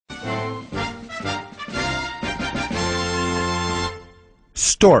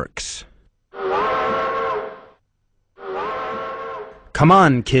Storks. Come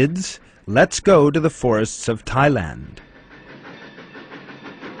on, kids. Let's go to the forests of Thailand.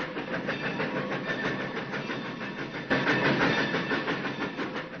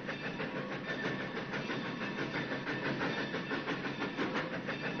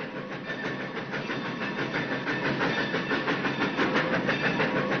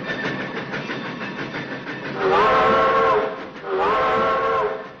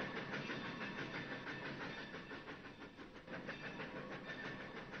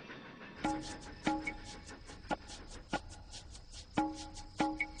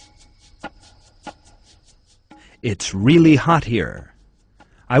 It's really hot here.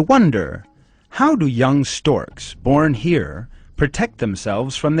 I wonder, how do young storks born here protect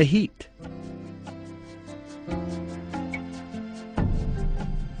themselves from the heat?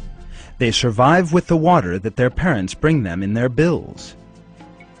 They survive with the water that their parents bring them in their bills.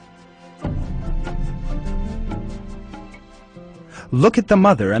 Look at the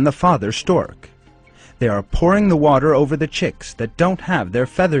mother and the father stork. They are pouring the water over the chicks that don't have their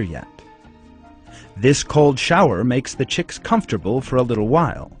feather yet. This cold shower makes the chicks comfortable for a little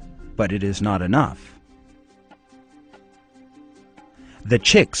while, but it is not enough. The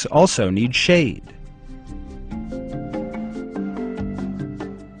chicks also need shade.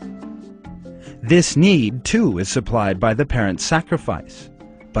 This need, too, is supplied by the parent's sacrifice.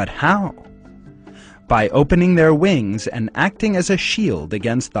 But how? By opening their wings and acting as a shield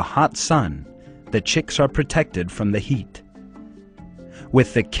against the hot sun, the chicks are protected from the heat.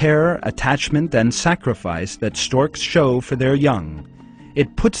 With the care, attachment, and sacrifice that storks show for their young,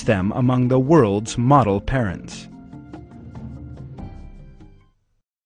 it puts them among the world's model parents.